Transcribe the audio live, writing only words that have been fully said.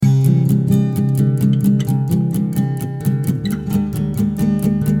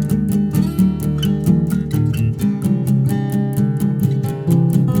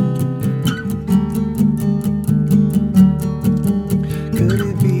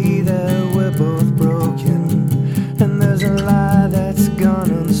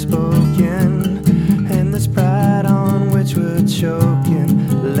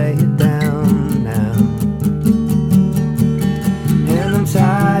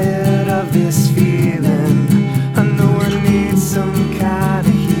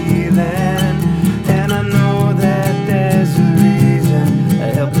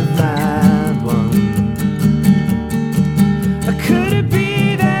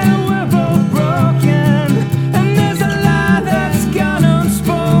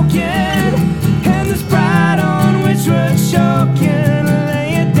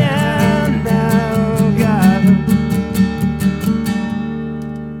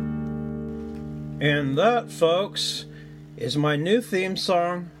And that, folks, is my new theme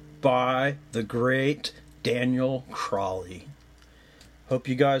song by the great Daniel CRAWLEY. Hope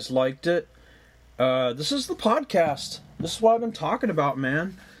you guys liked it. This is the podcast. This is what I've been talking about,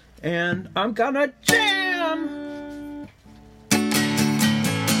 man. And I'm gonna jam!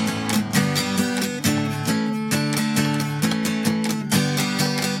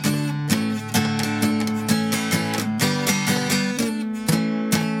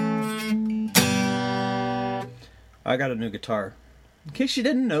 I got a new guitar, in case you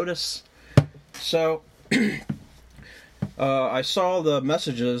didn't notice. So, I saw the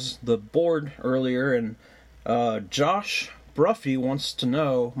messages, the board earlier, and Josh Bruffy wants to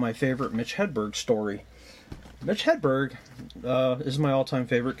know my favorite Mitch Hedberg story. Mitch Hedberg is my all-time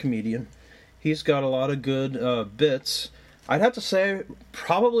favorite comedian. He's got a lot of good bits. I'd have to say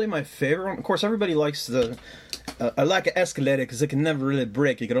probably my favorite one. Of course, everybody likes the... I like an escalator because it can never really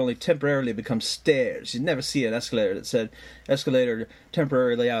break. It can only temporarily become stairs. You'd never see an escalator that said escalator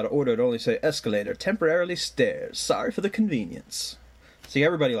temporarily out of order. It'd only say escalator temporarily stairs. Sorry for the convenience. See,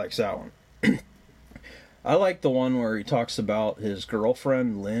 everybody likes that one. I like the one where he talks about his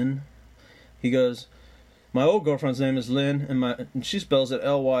girlfriend, Lynn. He goes, my old girlfriend's name is Lynn, and she spells it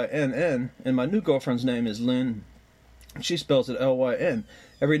Lynn, and my new girlfriend's name is Lynn, and she spells it Lyn.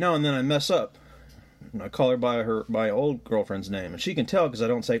 Every now and then I mess up. And I call her by my old girlfriend's name, and she can tell because I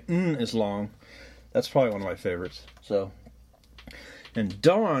don't say as long. That's probably one of my favorites. So, and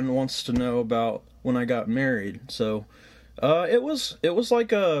Dawn wants to know about when I got married. So, it was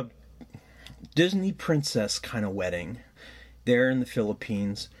like a Disney princess kind of wedding there in the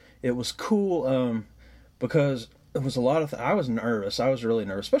Philippines. It was cool because it was a lot of. I was nervous. I was really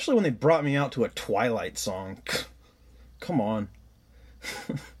nervous, especially when they brought me out to a Twilight song. Come on.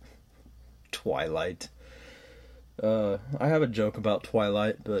 Twilight. I have a joke about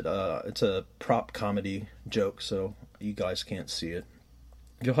Twilight, but it's a prop comedy joke, so you guys can't see it.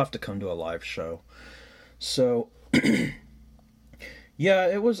 You'll have to come to a live show. So,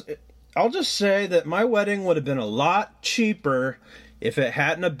 yeah, I'll just say that my wedding would have been a lot cheaper if it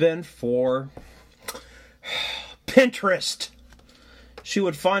hadn't have been for Pinterest. She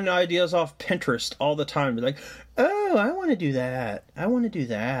would find ideas off Pinterest all the time. Be like, oh, I want to do that. I want to do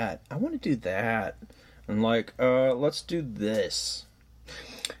that. I want to do that. And like, let's do this.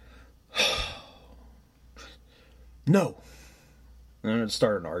 No. And then it'd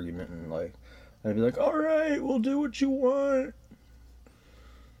start an argument, and like, I'd be like, all right, we'll do what you want.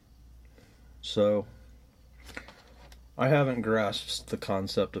 So, I haven't grasped the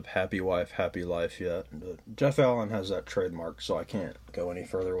concept of happy wife, happy life yet. But Jeff Allen has that trademark, so I can't go any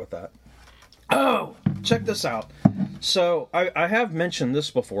further with that. Oh, check this out. So, I have mentioned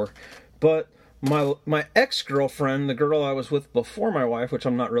this before, but my ex-girlfriend, the girl I was with before my wife, which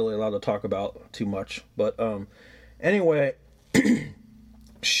I'm not really allowed to talk about too much, but anyway,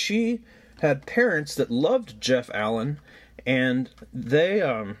 she had parents that loved Jeff Allen, and they...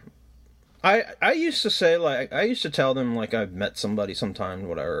 I used to say, like, I used to tell them, like, I've met somebody sometime,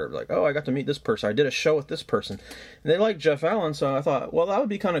 whatever, like, oh, I got to meet this person, I did a show with this person, and they liked Jeff Allen, so I thought, well, that would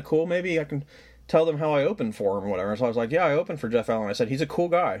be kind of cool, maybe I can tell them how I opened for him, or whatever, so I was like, yeah, I opened for Jeff Allen, I said, he's a cool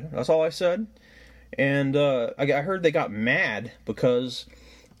guy, that's all I said, and I heard they got mad because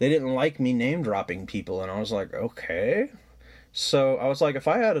they didn't like me name-dropping people, and I was like, okay, so I was like, if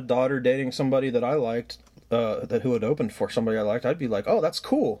I had a daughter dating somebody that I liked, who had opened for somebody I liked, I'd be like, oh, that's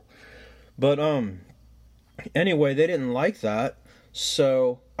cool. But, anyway, they didn't like that,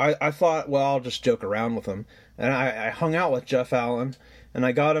 so I thought, well, I'll just joke around with them, and I hung out with Jeff Allen, and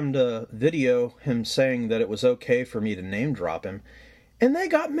I got him to video him saying that it was okay for me to name drop him, and they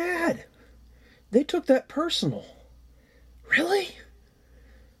got mad. They took that personal. Really?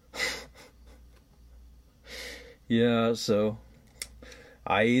 Yeah, so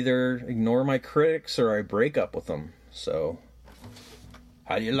I either ignore my critics or I break up with them, so...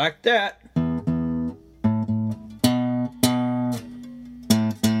 How do you like that?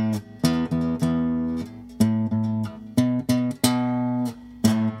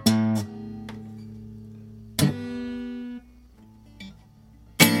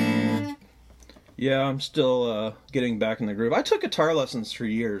 Yeah, I'm still getting back in the groove. I took guitar lessons for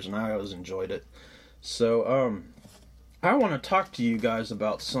years, and I always enjoyed it. So, I want to talk to you guys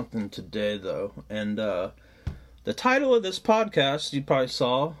about something today, though, and, the title of this podcast, you probably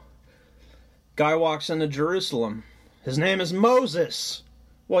saw, Guy Walks into Jerusalem. His name is Moses.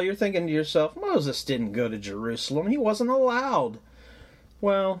 Well, you're thinking to yourself, Moses didn't go to Jerusalem. He wasn't allowed.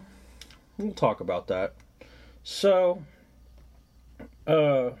 Well, we'll talk about that. So,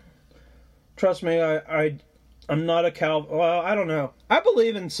 trust me, I'm not a Well, I don't know. I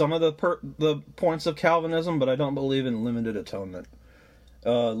believe in some of the points of Calvinism, but I don't believe in limited atonement.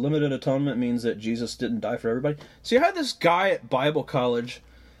 Limited atonement means that Jesus didn't die for everybody. See, I had this guy at Bible college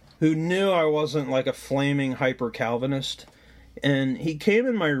who knew I wasn't like a flaming hyper Calvinist, and he came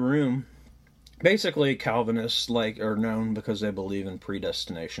in my room. Basically, Calvinists are known because they believe in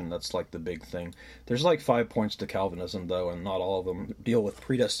predestination. That's like the big thing. There's like 5 points to Calvinism, though, and not all of them deal with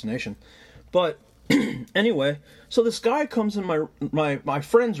predestination. But anyway, so this guy comes in my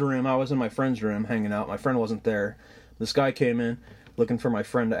friend's room. I was in my friend's room hanging out. My friend wasn't there. This guy came in looking for my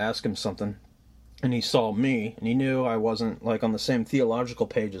friend to ask him something, and he saw me, and he knew I wasn't like on the same theological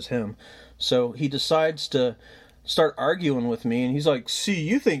page as him. So he decides to start arguing with me, and he's like, "See,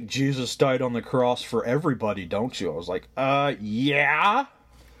 you think Jesus died on the cross for everybody, don't you?" I was like, yeah.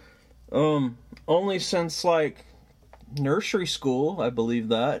 Only since like nursery school, I believe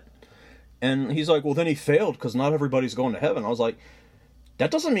that. And he's like, "Well, then he failed because not everybody's going to heaven." I was like,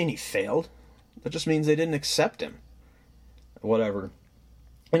 that doesn't mean he failed. That just means they didn't accept him. Whatever.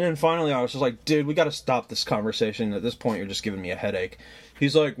 And then finally I was just like, "Dude, we got to stop this conversation. At this point, you're just giving me a headache."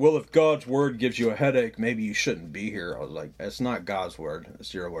 He's like, "Well, if God's word gives you a headache, maybe you shouldn't be here." I was like, "It's not God's word.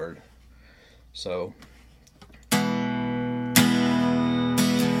 It's your word." So...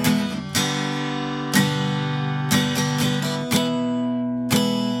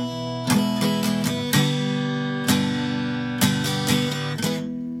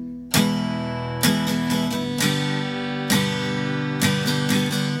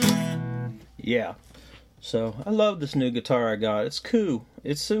 yeah. So, I love this new guitar I got. It's cool.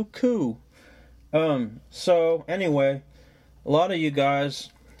 It's so cool. So, anyway, a lot of you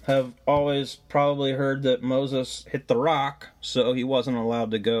guys have always probably heard that Moses hit the rock, so he wasn't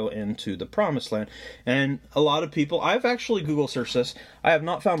allowed to go into the Promised Land. And a lot of people, I've actually Google searched this. I have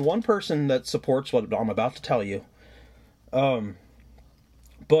not found one person that supports what I'm about to tell you. But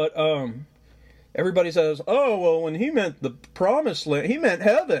everybody says, "Oh, well, when he meant the Promised Land, he meant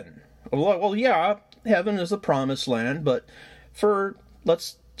heaven." Well, yeah, heaven is the Promised Land, but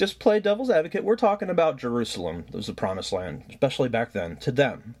let's just play devil's advocate. We're talking about Jerusalem. It was the Promised Land, especially back then, to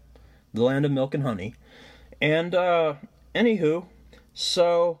them. The land of milk and honey. And, anywho,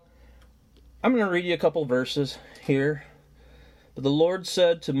 so I'm going to read you a couple verses here. But the Lord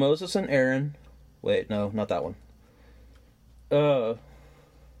said to Moses and Aaron, wait, no, not that one.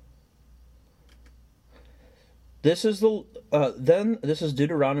 This is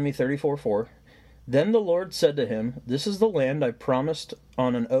Deuteronomy 34:4. Then the Lord said to him, "This is the land I promised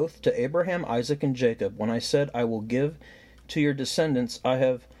on an oath to Abraham, Isaac, and Jacob. When I said I will give to your descendants, I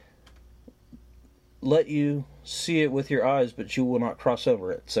have let you see it with your eyes, but you will not cross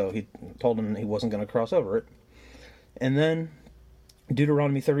over it." So he told him he wasn't going to cross over it. And then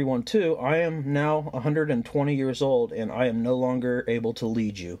Deuteronomy 31:2, "I am now 120 years old, and I am no longer able to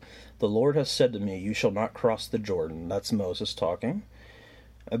lead you. The Lord has said to me, you shall not cross the Jordan." That's Moses talking.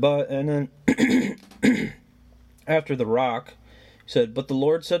 And then after the rock, he said, "But the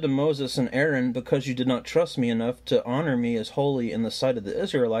Lord said to Moses and Aaron, because you did not trust me enough to honor me as holy in the sight of the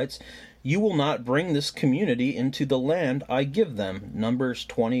Israelites, you will not bring this community into the land I give them." Numbers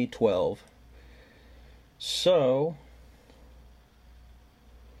 20:12. So...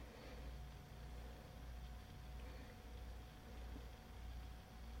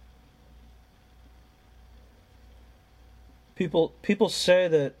 People say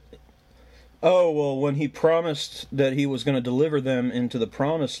that, oh, well, when he promised that he was going to deliver them into the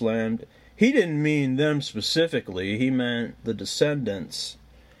Promised Land, he didn't mean them specifically. He meant the descendants.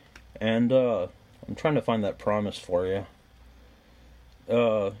 And I'm trying to find that promise for you.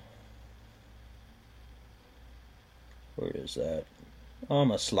 Where is that? Oh,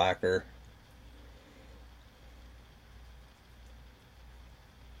 I'm a slacker.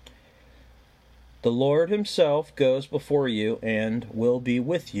 "The Lord himself goes before you and will be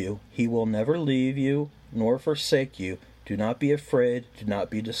with you. He will never leave you nor forsake you. Do not be afraid. Do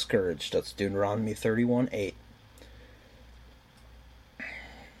not be discouraged." That's Deuteronomy 31:8.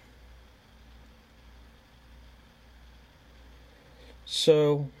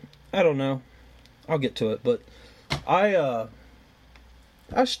 So, I don't know. I'll get to it, but I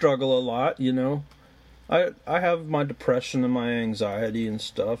struggle a lot, you know. I have my depression and my anxiety and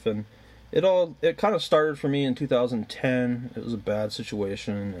stuff, and it kind of started for me in 2010. It was a bad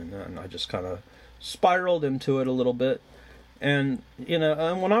situation, and I just kind of spiraled into it a little bit. And, you know,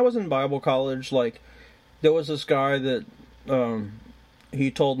 and when I was in Bible college, like, there was this guy that,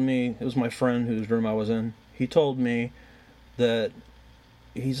 he told me, it was my friend whose room I was in, he told me that,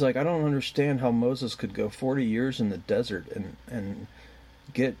 he's like, "I don't understand how Moses could go 40 years in the desert and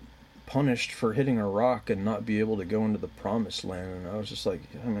get punished for hitting a rock and not be able to go into the promised land. And I was just like,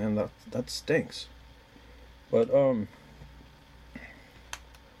 yeah, man, that stinks. But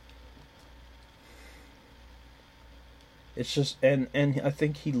it's just, and I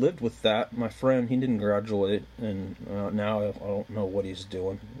think he lived with that. My friend, he didn't graduate, and now I don't know what he's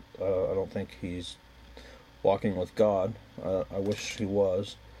doing. I don't think he's walking with God. I wish he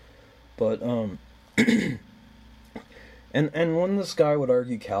was. But and when this guy would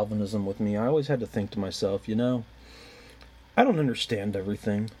argue Calvinism with me, I always had to think to myself, I don't understand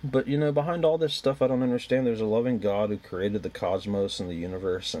everything, but behind all this stuff I don't understand, there's a loving God who created the cosmos and the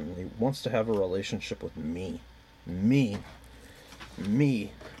universe, and he wants to have a relationship with me. Me.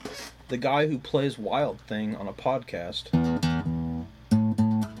 The guy who plays Wild Thing on a podcast.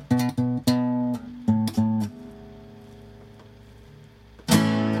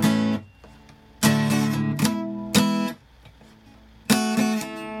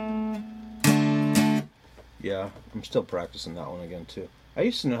 Yeah, I'm still practicing that one again, too. I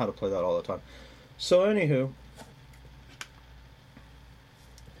used to know how to play that all the time. So, anywho,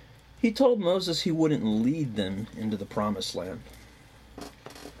 he told Moses he wouldn't lead them into the promised land.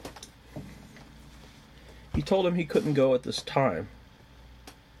 He told him he couldn't go at this time.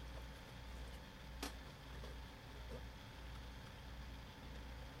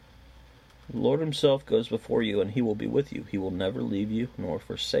 The Lord himself goes before you, and he will be with you. He will never leave you nor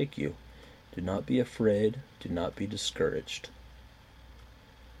forsake you. Do not be afraid. Do not be discouraged.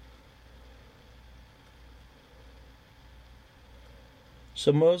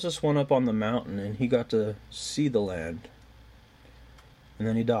 So Moses went up on the mountain, and he got to see the land. And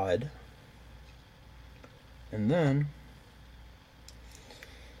then he died. And then,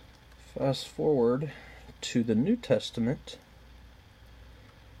 fast forward to the New Testament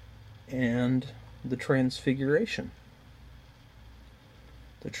and the Transfiguration.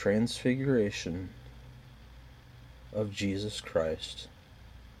 The Transfiguration of Jesus Christ.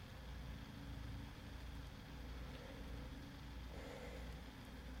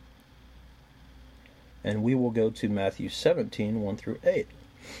 And we will go to Matthew 17, 1 through 8.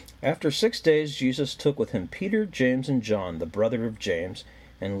 After 6 days, Jesus took with him Peter, James, and John, the brother of James,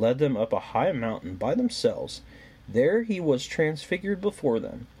 and led them up a high mountain by themselves. There he was transfigured before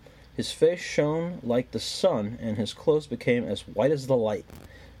them. His face shone like the sun, and his clothes became as white as the light.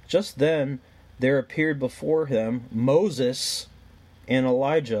 Just then there appeared before them Moses and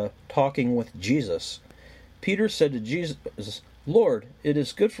Elijah talking with Jesus. Peter said to Jesus, "Lord, it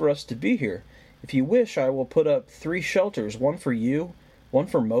is good for us to be here. If you wish, I will put up 3 shelters, one for you, one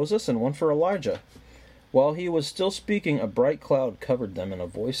for Moses, and one for Elijah." While he was still speaking, a bright cloud covered them, and a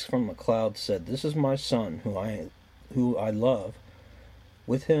voice from the cloud said, "This is my son, who I love.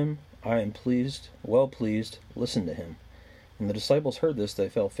 With him I am well pleased. Listen to him." When the disciples heard this, they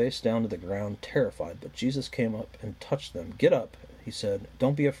fell face down to the ground, terrified. But Jesus came up and touched them. "Get up," he said.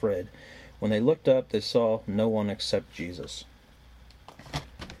 "Don't be afraid." When they looked up, they saw no one except Jesus.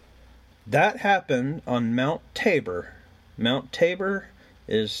 That happened on Mount Tabor. Mount Tabor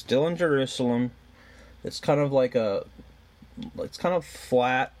is still in Jerusalem. It's kind of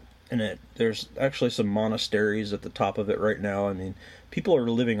flat, and there's actually some monasteries at the top of it right now. I mean, people are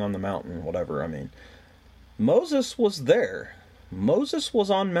living on the mountain, whatever. I mean, Moses was there. Moses was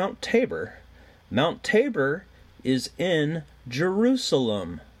on Mount Tabor. Mount Tabor is in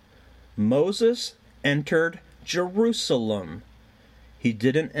Jerusalem. Moses entered Jerusalem. He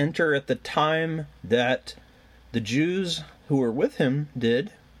didn't enter at the time that the Jews who were with him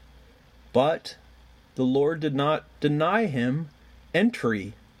did, but the Lord did not deny him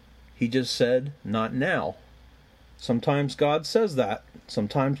entry. He just said, "Not now." Sometimes God says that.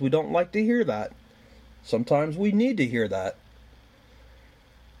 Sometimes we don't like to hear that. Sometimes we need to hear that.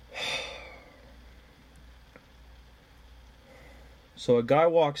 So a guy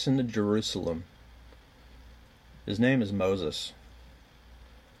walks into Jerusalem. His name is Moses.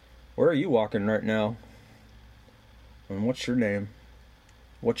 Where are you walking right now? And what's your name?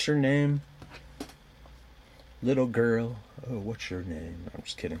 What's your name? Little girl. Oh, what's your name? I'm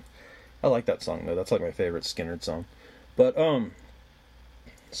just kidding. I like that song, though. That's like my favorite Skynyrd song. But,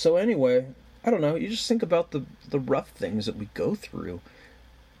 so anyway, I don't know. You just think about the rough things that we go through.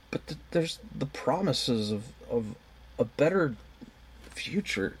 But there's the promises of a better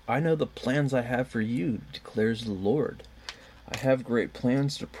future. "I know the plans I have for you," declares the Lord. "I have great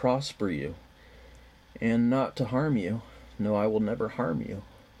plans to prosper you and not to harm you. No, I will never harm you."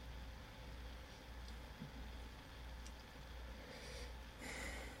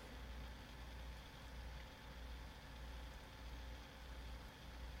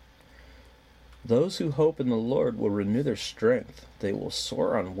 Those who hope in the Lord will renew their strength. They will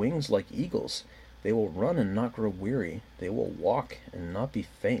soar on wings like eagles. They will run and not grow weary. They will walk and not be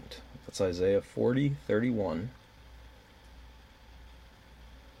faint. That's Isaiah 40:31.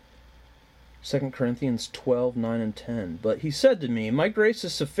 2 Corinthians 12:9 and 10. But he said to me, my grace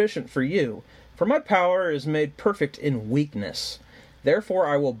is sufficient for you, for my power is made perfect in weakness. Therefore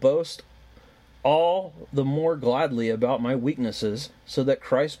I will boast all the more gladly about my weaknesses, so that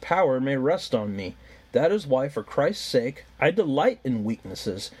Christ's power may rest on me. That is why, for Christ's sake, I delight in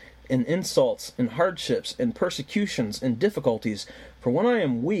weaknesses, in insults, in hardships, in persecutions, in difficulties. For when I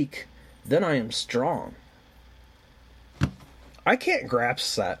am weak, then I am strong. I can't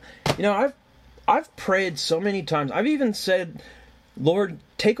grasp that. You know, I've prayed so many times. I've even said, Lord,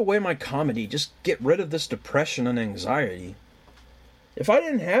 take away my comedy. Just get rid of this depression and anxiety. If I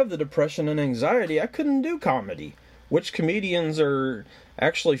didn't have the depression and anxiety, I couldn't do comedy. Which comedians are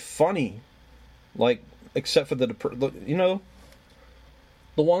actually funny? Like, except for the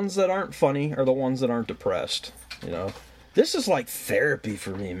ones that aren't funny are the ones that aren't depressed. You know, this is like therapy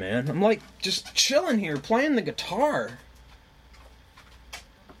for me, man. I'm like just chilling here, playing the guitar.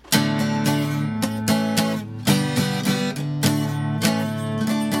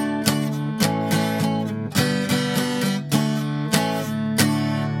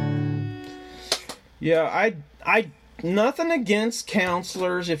 Yeah, I nothing against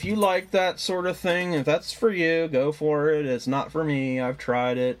counselors. If you like that sort of thing, if that's for you, go for it. It's not for me. I've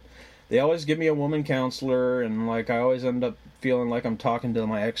tried it. They always give me a woman counselor, and like I always end up feeling like I'm talking to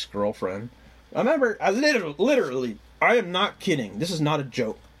my ex-girlfriend. I remember, I literally, I am not kidding. This is not a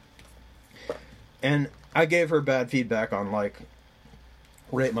joke. And I gave her bad feedback on like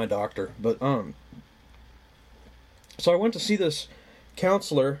rate my doctor, but so I went to see this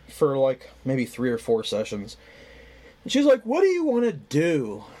counselor for like maybe 3 or 4 sessions, and she's like, what do you want to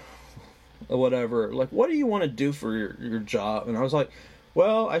do, or whatever, like what do you want to do for your job? And I was like,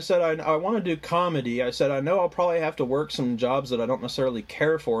 well, I said I want to do comedy. I said I know I'll probably have to work some jobs that I don't necessarily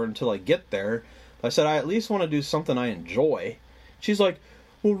care for until I get there. I said I at least want to do something I enjoy. She's like,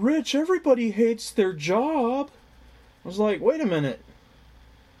 well, Rich, everybody hates their job. I was like, wait a minute,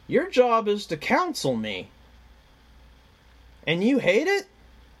 your job is to counsel me. And you hate it?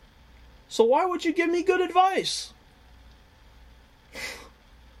 So why would you give me good advice?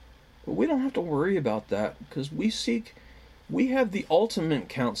 But we don't have to worry about that, because we have the ultimate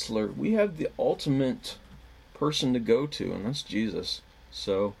counselor. We have the ultimate person to go to, and that's Jesus.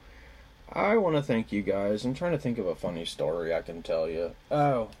 So I want to thank you guys. I'm trying to think of a funny story I can tell you.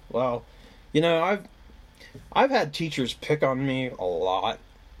 Oh, well, you know, I've had teachers pick on me a lot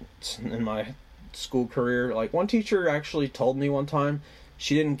in my school career. Like, one teacher actually told me one time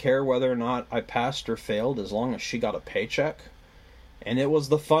she didn't care whether or not I passed or failed as long as she got a paycheck. And it was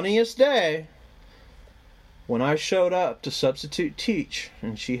the funniest day when I showed up to substitute teach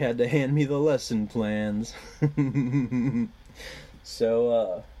and she had to hand me the lesson plans.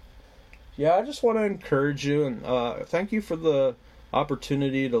 So yeah, I just want to encourage you, and thank you for the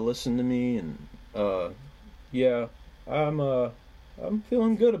opportunity to listen to me, and yeah, I'm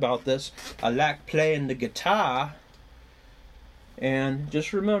feeling good about this. I like playing the guitar. And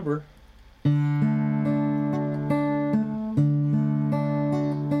just remember,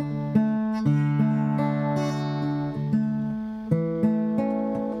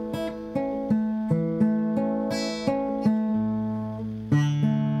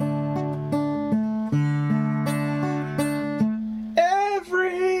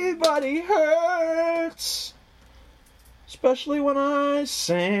 everybody hurts, especially when I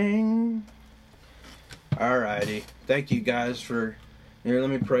sing. Alrighty. Thank you guys for... Here,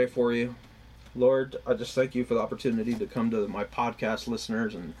 let me pray for you. Lord, I just thank you for the opportunity to come to my podcast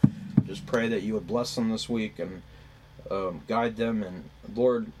listeners, and just pray that you would bless them this week and guide them. And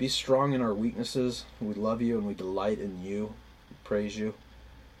Lord, be strong in our weaknesses. We love you and we delight in you. We praise you.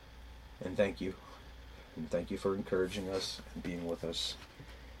 And thank you. And thank you for encouraging us and being with us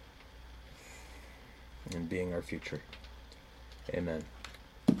and being our future. Amen.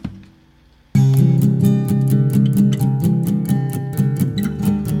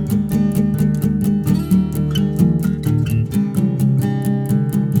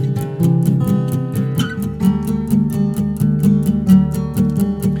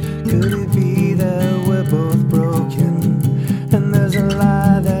 Could it be that we're both broken, and there's a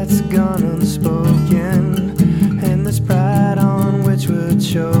lie that's gone unspoken?